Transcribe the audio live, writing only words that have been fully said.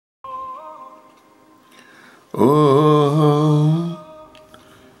Oh,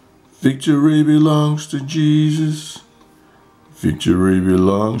 victory belongs to Jesus. Victory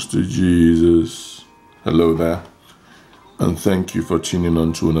belongs to Jesus. Hello there, and thank you for tuning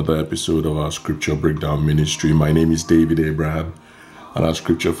on to another episode of our Scripture Breakdown Ministry. My name is David Abraham, and our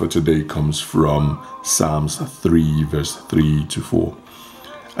scripture for today comes from Psalms 3, verse 3 to 4.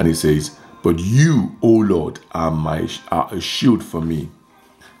 And it says, "But you, O Lord, are a shield for me,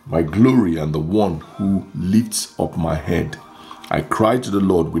 my glory and the one who lifts up my head. I cried to the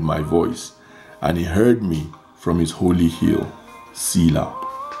Lord with my voice, and he heard me from his holy hill, Selah.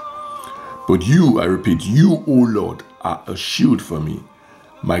 But you, I repeat, you, O Lord, are a shield for me,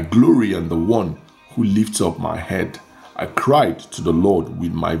 my glory and the one who lifts up my head. I cried to the Lord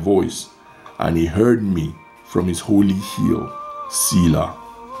with my voice, and he heard me from his holy hill, Selah."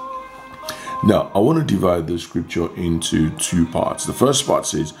 Now, I want to divide the scripture into two parts. The first part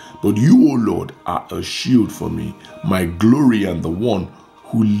says, "But you, O Lord, are a shield for me, my glory and the one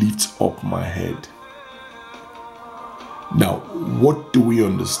who lifts up my head." Now, what do we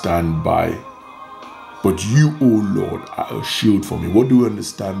understand by, "But you, O Lord, are a shield for me"? What do we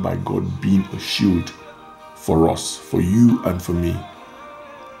understand by God being a shield for us, for you and for me?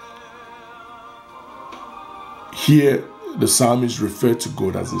 Here, the psalmist referred to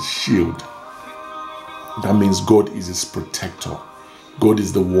God as a shield. That means God is his protector. God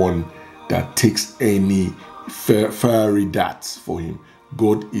is the one that takes any fiery darts for him.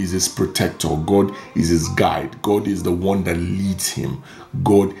 God is his protector. God is his guide. God is the one that leads him.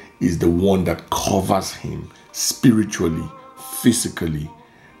 God is the one that covers him spiritually, physically.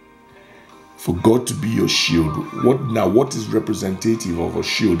 For God to be your shield. What is representative of a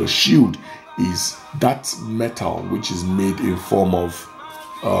shield? A shield is that metal which is made in form of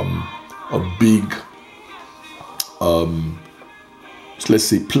a big let's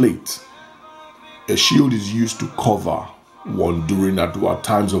say plate. A shield is used to cover one during at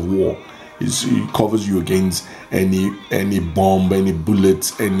times of war. It covers you against any bomb, any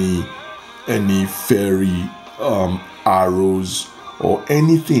bullets, any fiery arrows, or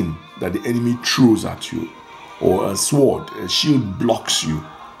anything that the enemy throws at you, or a sword. A shield blocks you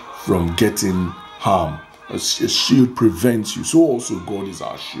from getting harm. A shield prevents you. So also God is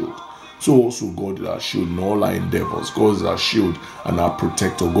our shield. So also God is our shield in all our endeavors. God is our shield and our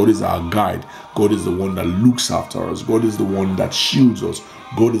protector. God is our guide. God is the one that looks after us. God is the one that shields us.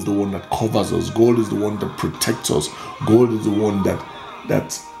 God is the one that covers us. God is the one that protects us. God is the one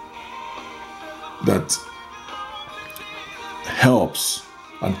that helps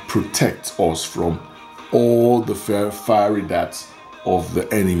and protects us from all the fiery darts of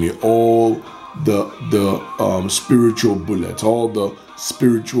the enemy, all the spiritual bullets, all the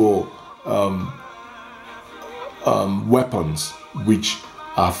spiritual weapons which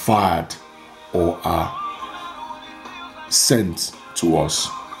are fired or are sent to us.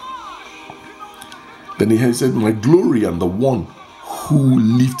 Then he said, "My glory and the one who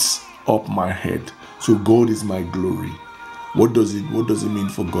lifts up my head." So God is my glory. What does it mean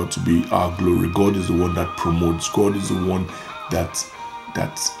for God to be our glory? God is the one that promotes. God is the one that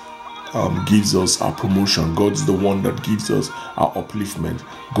gives us our promotion. God is the one that gives us our upliftment.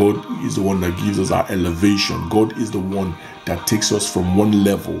 God is the one that gives us our elevation. God is the one that takes us from one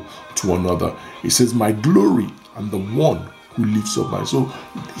level to another. It says, "My glory and the one who lifts up my." So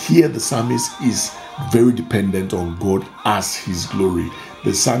here the psalmist is very dependent on God as his glory.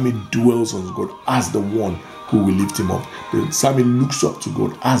 The psalmist dwells on God as the one who will lift him up. The psalmist looks up to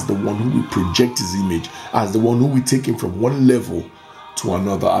God as the one who will project his image, as the one who will take him from one level to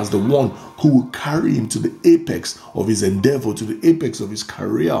another, as the one who will carry him to the apex of his endeavor, to the apex of his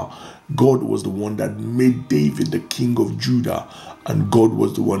career. God was the one that made David the king of Judah, and God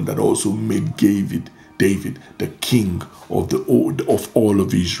was the one that also made David the king of all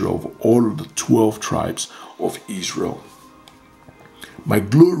of Israel, of all the 12 tribes of Israel. My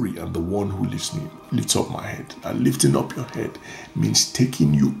glory and the one who lifts up my head. And lifting up your head means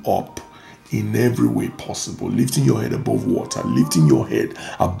taking you up in every way possible, lifting your head above water, lifting your head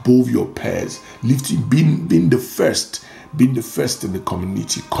above your peers, being the first in the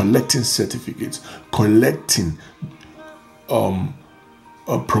community, collecting certificates, collecting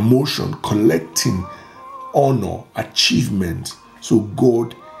a promotion, collecting honor, achievement. So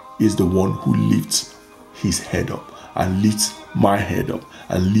God is the one who lifts his head up, and lifts my head up,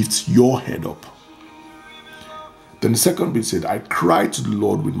 and lifts your head up. Then the second bit said, "I cried to the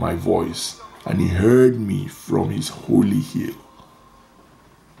Lord with my voice, and he heard me from his holy hill."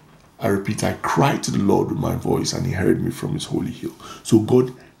 I repeat, I cried to the Lord with my voice, and he heard me from his holy hill. So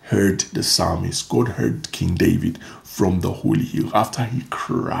God heard the psalmist, God heard King David from the holy hill after he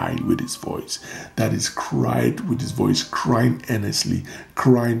cried with his voice. That is, cried with his voice, crying earnestly,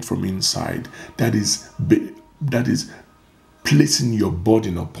 crying from inside. That is placing your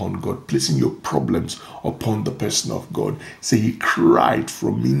burden upon God, placing your problems upon the person of God. Say he cried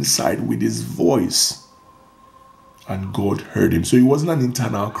from inside with his voice, and God heard him. So it wasn't an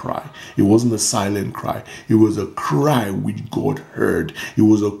internal cry. It wasn't a silent cry. It was a cry which God heard. It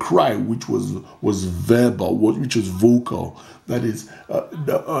was a cry which was verbal, which was vocal. That is,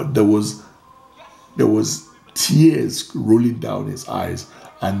 there was tears rolling down his eyes,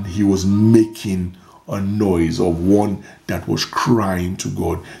 and he was making a noise of one that was crying to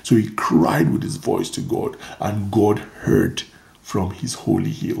God. So he cried with his voice to God, and God heard from his holy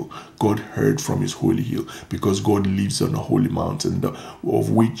hill. God heard from his holy hill, because God lives on a holy mountain,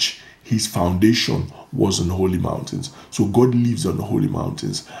 of which his foundation was on holy mountains. So God lives on the holy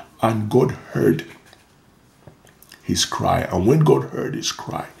mountains, and God heard his cry. And when God heard his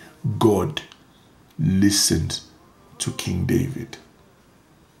cry, God listened to King David.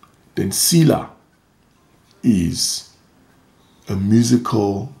 Then Selah is a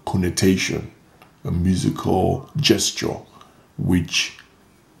musical connotation, a musical gesture, which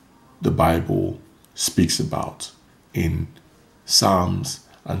the Bible speaks about in Psalms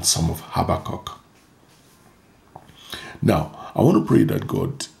and some of Habakkuk. Now, I want to pray that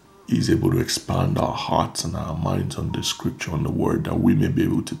God is able to expand our hearts and our minds on the scripture, on the word, that we may be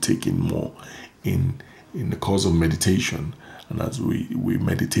able to take in more in the course of meditation. And as we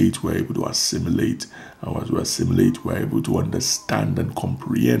meditate, we're able to assimilate. And as we assimilate, we're able to understand and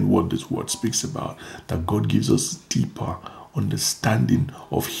comprehend what this word speaks about. That God gives us deeper understanding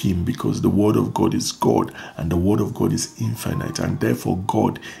of him, because the word of God is God, and the word of God is infinite, and therefore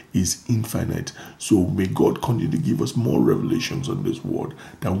God is infinite. So may God continue to give us more revelations on this word,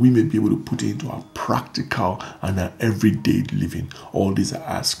 that we may be able to put it into our practical and our everyday living. All these I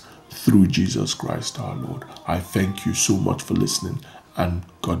ask through Jesus Christ our Lord. I thank you so much for listening, and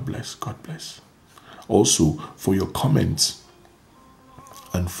God bless. God bless. Also, for your comments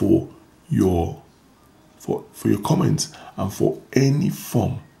and for your comments and for any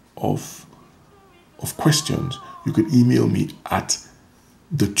form of questions, you can email me at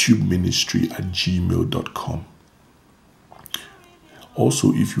thetubeministry@gmail.com.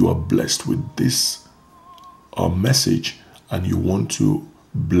 Also, if you are blessed with this message and you want to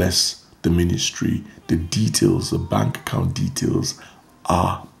bless the ministry, the details, the bank account details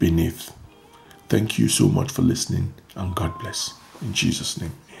are beneath. Thank you so much for listening, and God bless. In Jesus'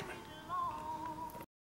 name.